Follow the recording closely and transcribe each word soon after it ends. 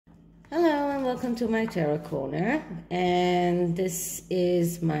Hello and welcome to my tarot corner, and this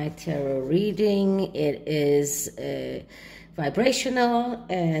is my tarot reading. It is vibrational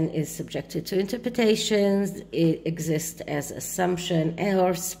and is subjected to interpretations. It exists as assumption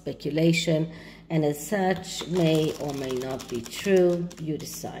or speculation, and as such may or may not be true. You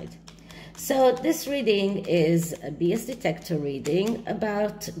decide. So this reading is a BS detector reading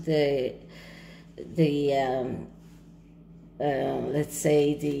about let's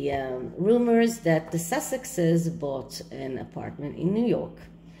say the rumors that the Sussexes bought an apartment in New York.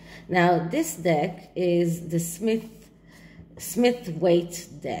 Now this deck is the Waite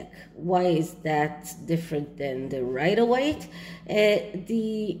deck. Why is that different than the Waite?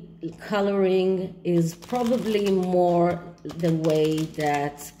 The coloring is probably more the way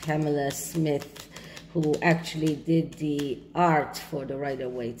that Pamela Smith, who actually did the art for the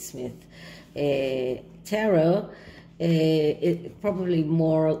Waite-Smith tarot, it probably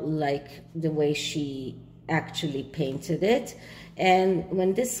more like the way she actually painted it. And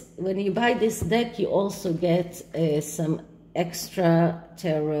when you buy this deck, you also get some extra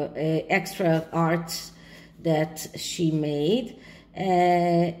tarot, extra art that she made.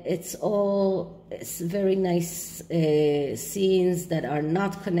 It's very nice scenes that are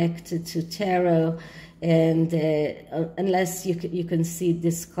not connected to tarot. And unless you can see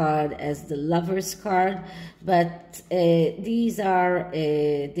this card as the Lover's card, but these are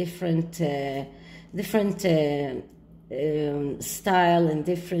different style and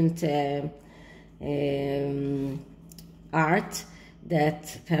different art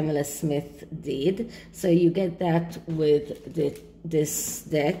that Pamela Smith did. So you get that with this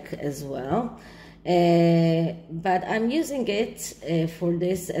deck as well. But I'm using it for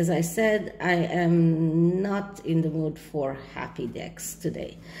this. As I said, I am not in the mood for happy decks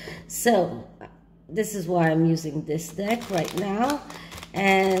today. So this is why I'm using this deck right now.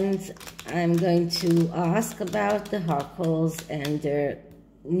 And I'm going to ask about the Oracles and their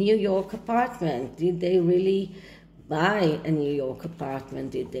New York apartment. Did they really buy a New York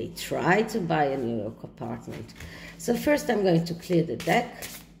apartment? Did they try to buy a New York apartment? So first I'm going to clear the deck.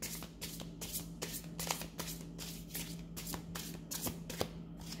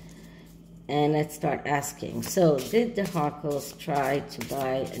 And let's start asking. So, did the Oracles try to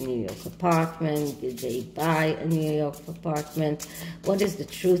buy a New York apartment? Did they buy a New York apartment? What is the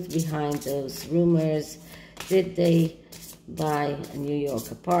truth behind those rumors? Did they buy a New York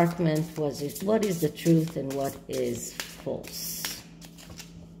apartment? What is the truth and what is false?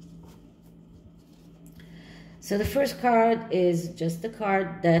 So the first card is just a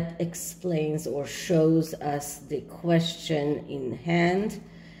card that explains or shows us the question in hand.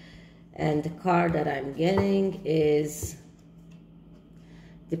 And the card that I'm getting is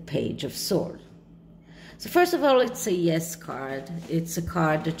the Page of Swords. So first of all, it's a yes card. It's a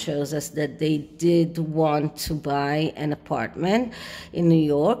card that shows us that they did want to buy an apartment in New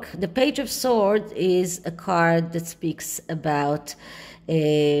York. The Page of Swords is a card that speaks about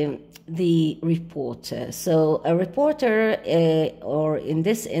the reporter. So a reporter, or in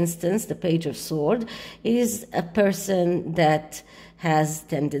this instance, the Page of Swords, is a person that has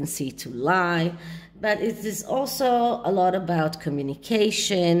tendency to lie, but it is also a lot about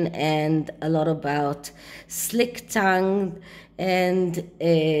communication and a lot about slick tongue and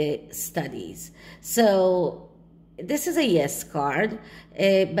studies. So this is a yes card,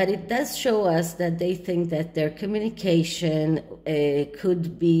 but it does show us that they think that their communication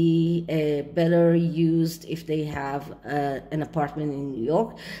could be better used if they have an apartment in New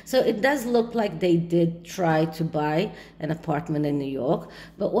York. So it does look like they did try to buy an apartment in New York.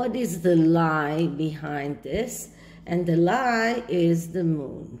 But what is the lie behind this? And the lie is the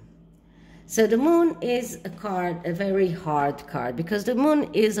Moon. So the Moon is a card, a very hard card, because the Moon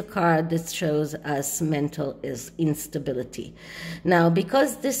is a card that shows us mental instability. Now,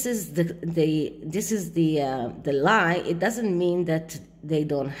 because this is the lie, it doesn't mean that they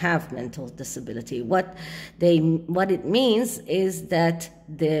don't have mental disability. What it means is that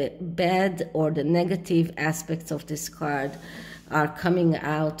the bad or the negative aspects of this card are coming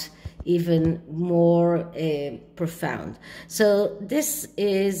out even more profound. So this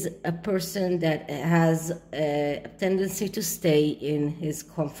is a person that has a tendency to stay in his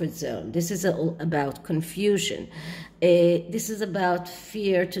comfort zone. This is about confusion. This is about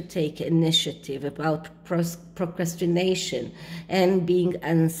fear to take initiative, about procrastination and being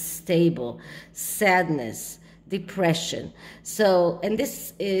unstable, sadness, depression. So, and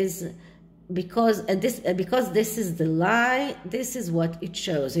this is because this is the lie. This is what it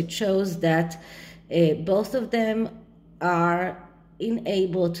shows. It shows that both of them are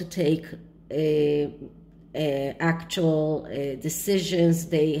unable to take actual decisions.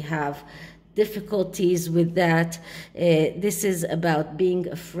 They have difficulties with that. This is about being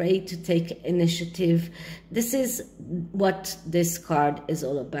afraid to take initiative. This is what this card is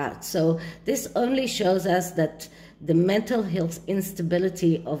all about. So this only shows us that the mental health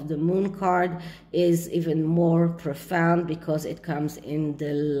instability of the moon card is even more profound because it comes in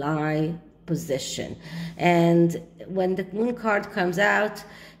the lie position. And when the moon card comes out,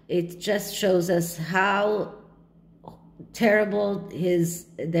 it just shows us how terrible at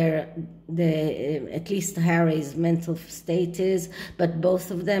least Harry's mental state is, but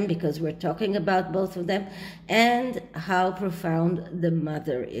both of them, because we're talking about both of them, and how profound the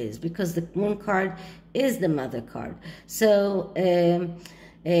mother is, because the moon card is the mother card. So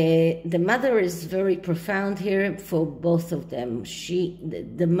the mother is very profound here for both of them.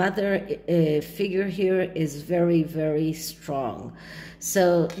 The mother figure here is very, very strong.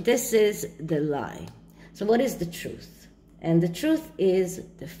 So this is the lie. So what is the truth? And the truth is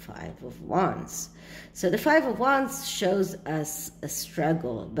the Five of Wands. So the Five of Wands shows us a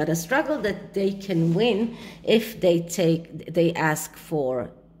struggle, but a struggle that they can win if they ask for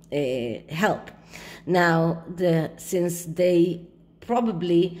help. Now, since they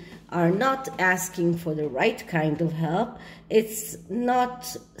probably are not asking for the right kind of help, it's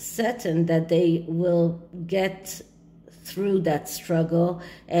not certain that they will get through that struggle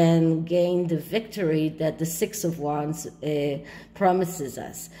and gain the victory that the Six of Wands promises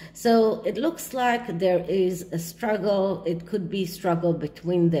us. So it looks like there is a struggle. It could be struggle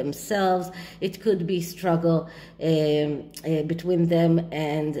between themselves. It could be struggle between them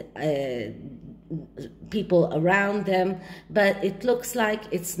and people around them, but it looks like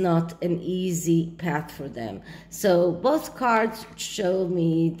it's not an easy path for them. So both cards show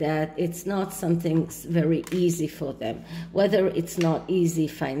me that it's not something very easy for them, whether it's not easy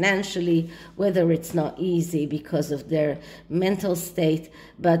financially, whether it's not easy because of their mental state,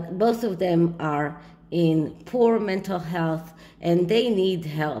 but both of them are in poor mental health and they need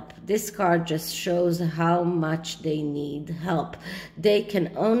help. This card just shows how much they need help. They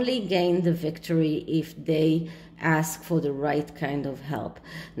can only gain the victory if they ask for the right kind of help.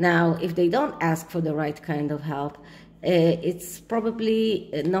 Now, if they don't ask for the right kind of help, it's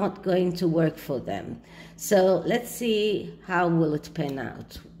probably not going to work for them. So let's see how will it pan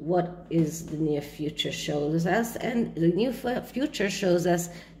out. What is the near future shows us? And the near future shows us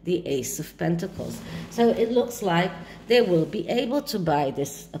the Ace of Pentacles. So it looks like they will be able to buy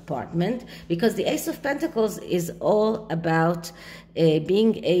this apartment, because the Ace of Pentacles is all about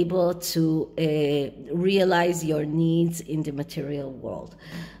being able to realize your needs in the material world.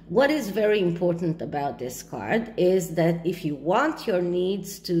 What is very important about this card is that if you want your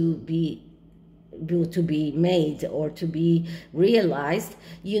needs to be made or to be realized,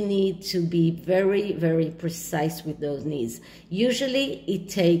 you need to be very, very precise with those needs. Usually it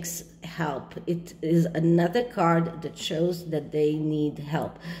takes help. It is another card that shows that they need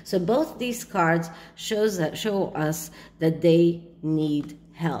help. So both these cards show us that they need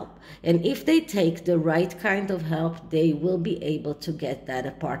help. And if they take the right kind of help, they will be able to get that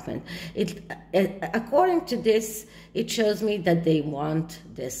apartment. According to this, it shows me that they want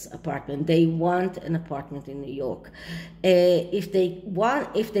this apartment. They want an apartment in New York. If they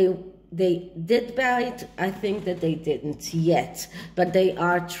did buy it, I think that they didn't yet, but they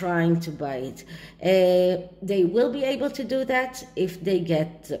are trying to buy it. They will be able to do that if they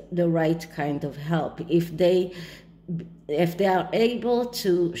get the right kind of help. If they are able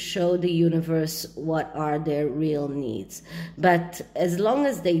to show the universe what are their real needs. But as long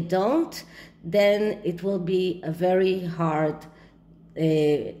as they don't, then it will be a very hard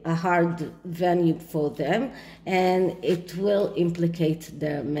venue for them, and it will implicate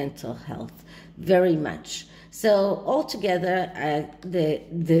their mental health very much. So altogether,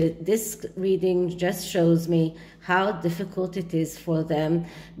 this reading just shows me how difficult it is for them,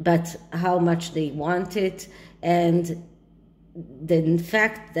 but how much they want it, and the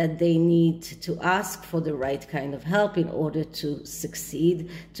fact that they need to ask for the right kind of help in order to succeed,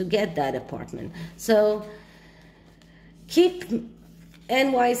 to get that apartment. So keep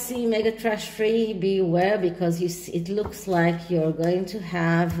NYC mega trash free, beware, because it looks like you're going to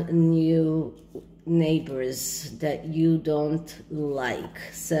have new neighbors that you don't like.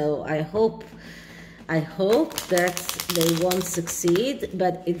 So I hope that they won't succeed,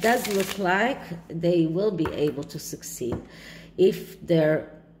 but it does look like they will be able to succeed if the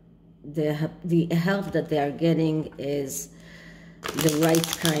help that they are getting is the right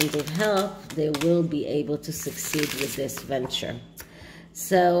kind of help. They will be able to succeed with this venture.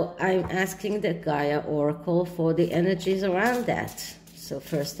 So I'm asking the Gaia Oracle for the energies around that. So So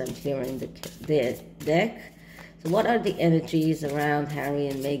first I'm clearing the deck. So what are the energies around Harry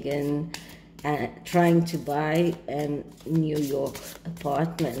and Meghan trying to buy a New York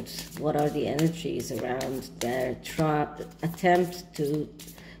apartment? What are the energies around their attempt to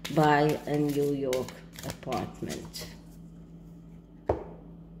buy a New York apartment?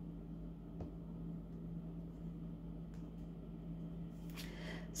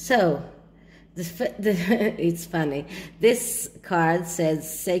 So, it's funny. This card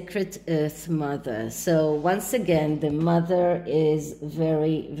says Sacred Earth Mother. So once again, the mother is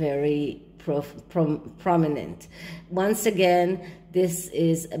very, very prominent. Once again, this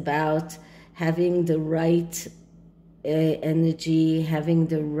is about having the right energy, having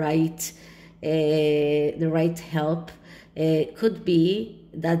the right help. It could be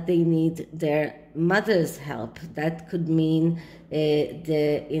that they need their mother's help. That could mean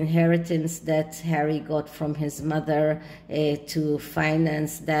the inheritance that Harry got from his mother to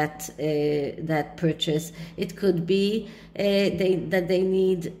finance that purchase. It could be that they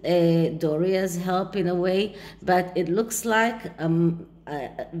need Doria's help in a way, but it looks like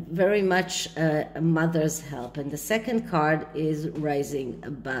very much a mother's help. And the second card is Rising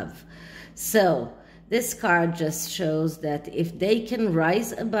Above. So this card just shows that if they can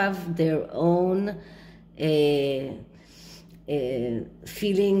rise above their own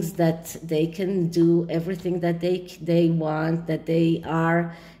feelings that they can do everything that they want, that they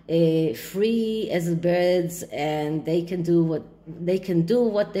are free as birds, and they can do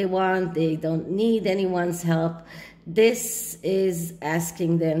what they want, they don't need anyone's help. This is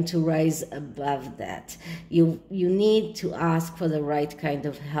asking them to rise above that. You need to ask for the right kind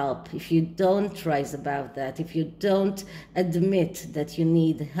of help. If you don't rise above that, if you don't admit that you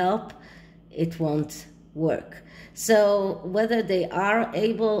need help, it won't work. So whether they are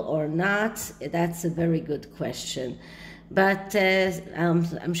able or not, that's a very good question. But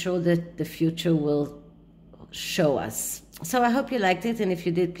I'm sure that the future will show us. So I hope you liked it, and if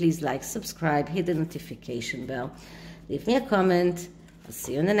you did, please like, subscribe, hit the notification bell, leave me a comment. I'll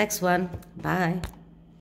see you in the next one. Bye.